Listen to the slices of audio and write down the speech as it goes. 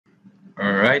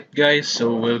Alright guys,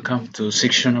 so welcome to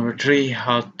section number 3,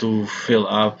 how to fill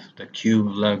up the cube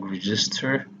log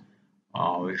register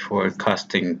before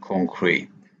casting concrete.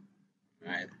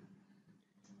 Right?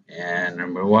 And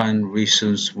number 1,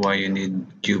 reasons why you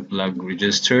need cube log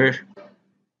register.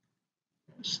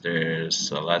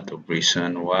 There's a lot of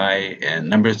reason why. And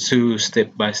number 2,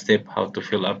 step by step how to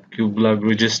fill up cube log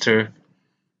register.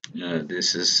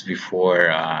 This is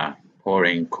before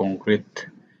pouring concrete.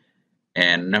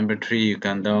 And number 3, you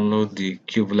can download the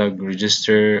CubeLog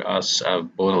register as a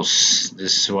bonus.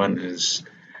 This one is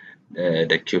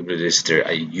the Cube register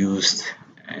I used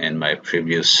in my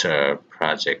previous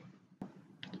project.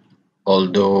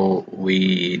 Although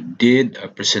we did a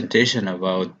presentation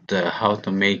about how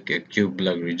to make a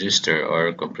CubeLog register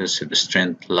or compressive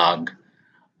strength log,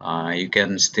 you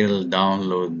can still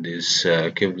download this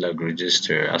CubeLog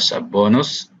register as a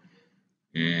bonus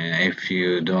if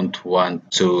you don't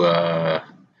want to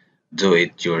do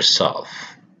it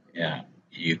yourself. Yeah,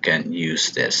 you can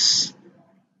use this.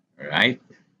 Right?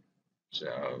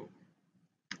 So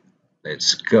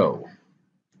let's go.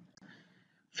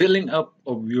 Filling up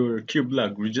of your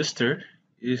CubeLog register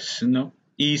is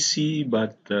easy,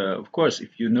 but of course,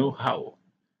 if you know how,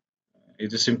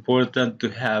 it is important to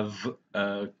have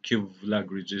a CubeLog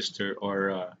register or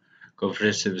a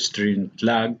compressive strength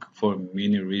log for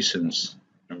many reasons.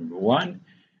 Number one,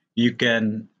 you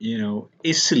can you know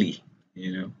easily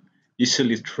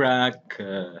track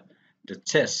the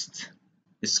test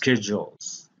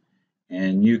schedules,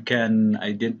 and you can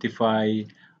identify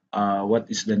what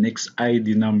is the next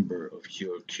ID number of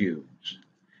your cubes.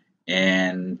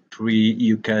 And three,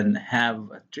 you can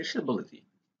have a traceability,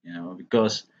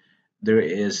 because there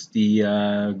is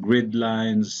the grid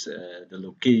lines, the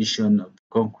location of the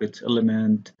concrete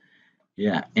element,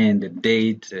 yeah, and the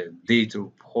date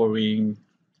of pouring.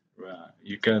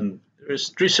 You can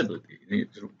There's traceability.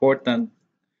 It's important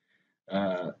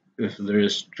if there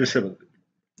is traceability.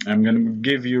 I'm going to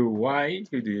give you why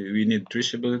we need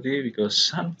traceability, because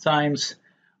sometimes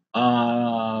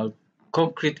uh,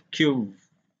 concrete cube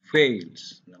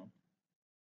fails,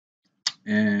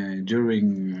 and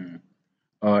during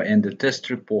in the test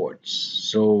reports.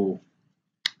 So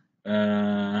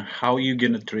how you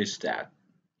gonna trace that?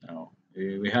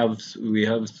 We have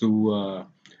to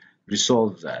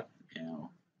resolve that.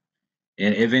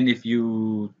 And even if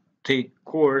you take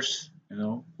course,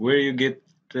 where you get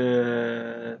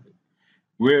uh,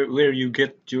 where you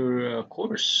get your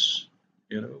course,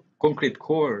 concrete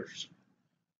course,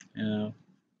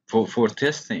 for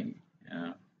testing.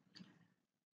 Uh,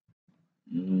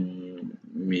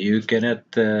 you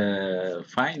cannot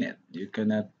find it. You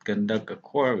cannot conduct a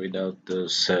core without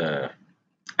this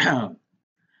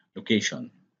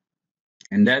location,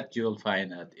 and that you'll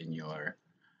find that in your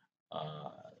uh,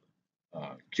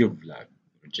 cube log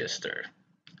register.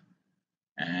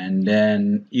 And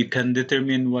then you can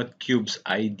determine what cube's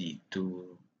ID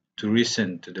to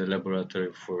resend to the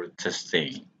laboratory for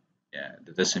testing. Yeah,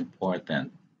 that is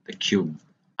important. The cube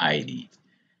ID.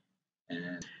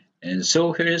 And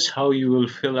so here's how you will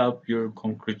fill up your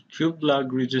concrete cube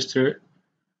log register.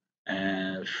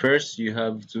 And first, you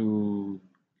have to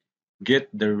get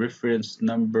the reference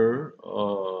number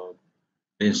of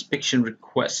the inspection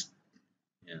request.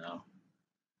 You know,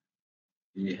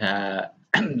 you have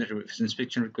the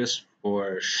inspection request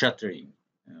for shuttering.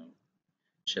 You know,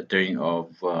 shuttering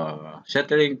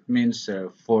means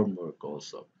formwork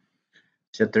also.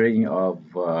 Shuttering of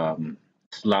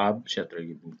slab,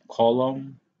 shuttering of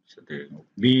column, shuttering of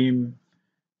beam,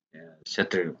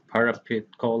 shuttering of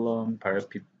parapet column,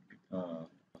 parapet uh,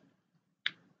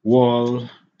 wall,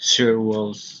 shear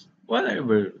walls,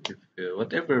 whatever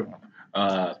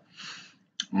uh,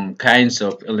 kinds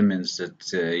of elements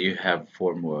that you have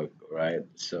formwork, right?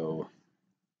 So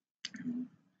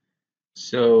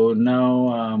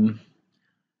now,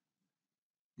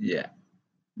 yeah,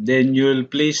 then you'll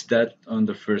place that on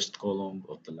the first column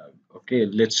of the log. Okay,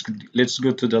 let's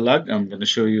go to the log. I'm gonna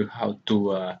show you how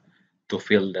to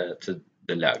fill the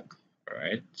log. All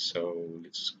right, so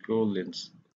let's go. Let's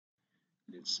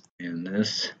end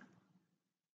this.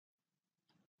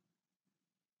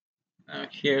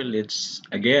 Here, let's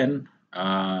again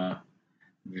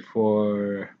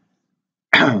before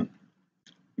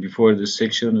before this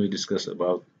section we discussed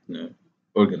about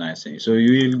organizing. So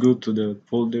you will go to the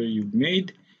folder you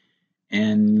made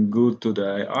and go to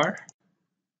the IR,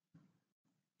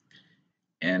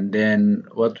 and then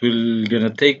what we're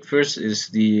gonna take first is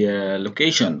the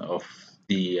location of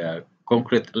the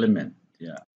concrete element,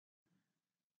 yeah,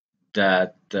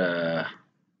 that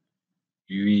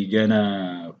we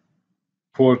gonna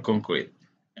pour concrete,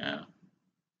 yeah.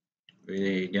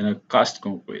 we're gonna cast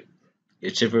concrete.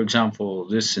 Let's say, for example,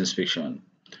 this inspection,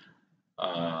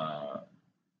 uh,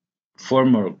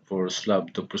 formwork for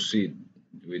slab to proceed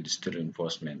with steel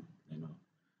reinforcement,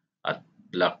 at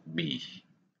block B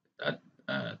at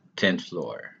 10th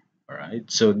floor. All right.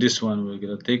 So this one we're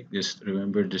gonna take. Just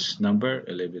remember this number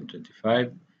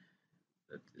 1125.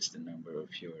 That is the number of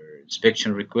your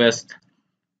inspection request.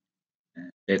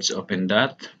 Let's open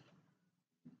that.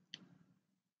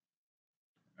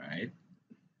 All right.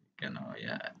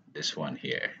 Yeah, this one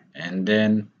here. And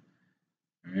then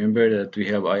remember that we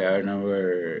have IR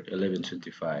number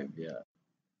 1125. Yeah.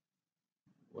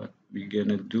 What we're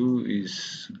gonna do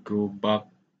is go back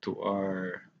to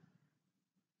our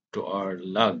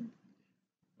log.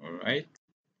 All right.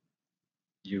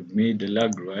 You've made the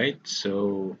log, right?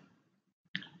 So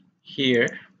here,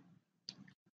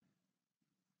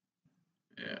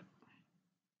 yeah,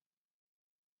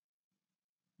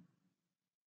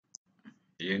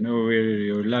 you know where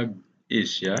your log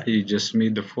is, yeah? You just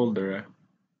made the folder.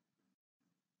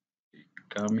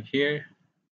 Come here.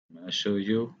 I'm gonna show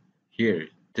you here.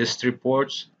 Test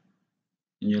reports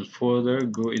in your folder.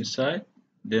 Go inside,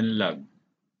 then log.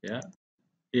 Yeah.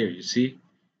 Here you see.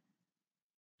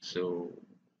 So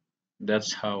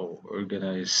that's how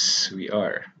organized we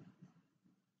are.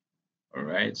 All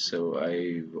right. So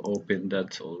I've opened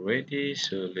that already.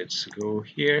 So let's go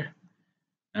here.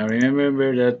 Now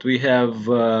remember that we have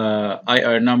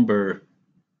IR number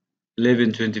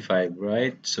 1125,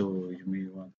 right? So you may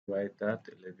want to write that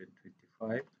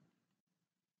 1125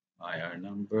 IR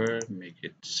number, make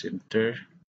it center,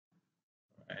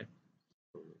 right?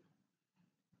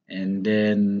 And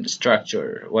then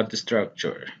structure. What is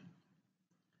structure?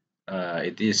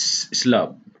 It is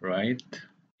slab, right?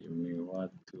 You may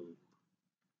want to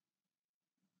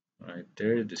write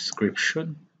there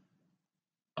description.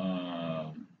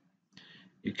 Um,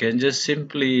 you can just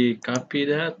simply copy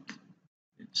that.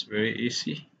 It's very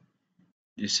easy.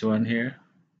 This one here,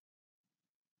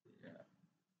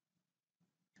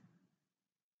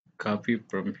 copy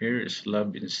from here,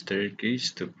 slab in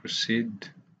staircase to proceed.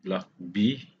 Block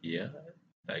B, yeah,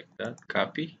 like that.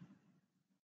 Copy,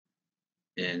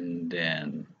 and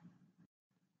then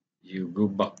you go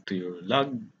back to your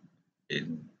log,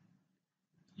 and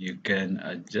you can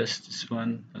adjust this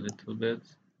one a little bit.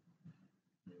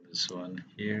 This one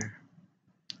here,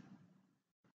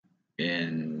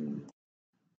 and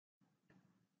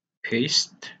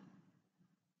paste.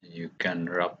 You can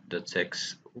wrap the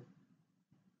text.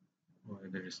 Why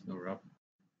there is no wrap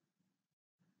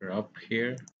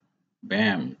here?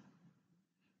 Bam.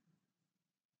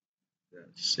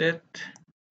 That's it.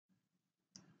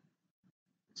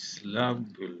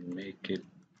 Slab will make it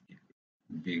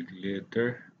big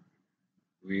letter.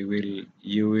 You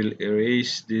will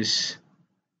erase this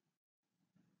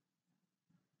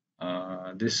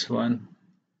one.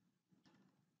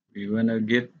 We wanna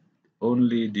get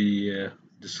only the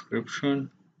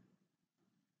description.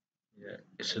 Yeah,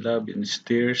 slab in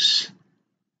stairs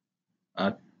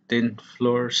at 10th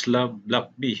floor, slab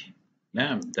block B.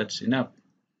 Damn, that's enough.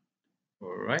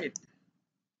 All right.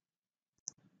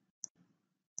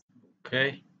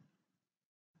 Okay.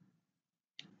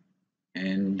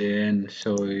 And then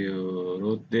so you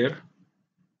wrote there.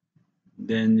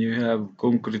 Then you have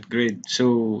concrete grade.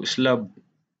 So slab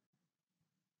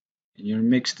in your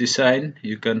mix design,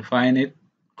 you can find it.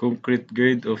 Concrete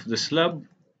grade of the slab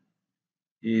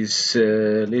is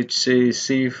let's say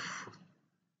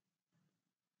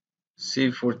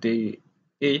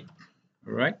C48,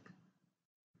 right?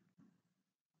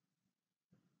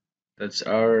 That's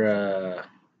our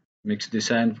mix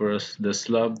design for us, the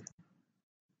slab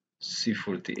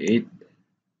C48.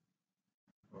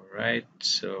 All right,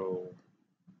 so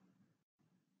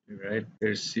right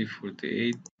there's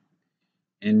C48,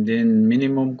 and then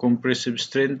minimum compressive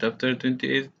strength after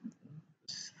 28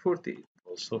 is 48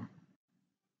 also.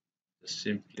 Just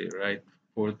simply write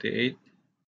 48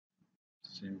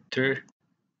 center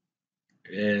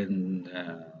and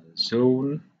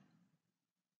zone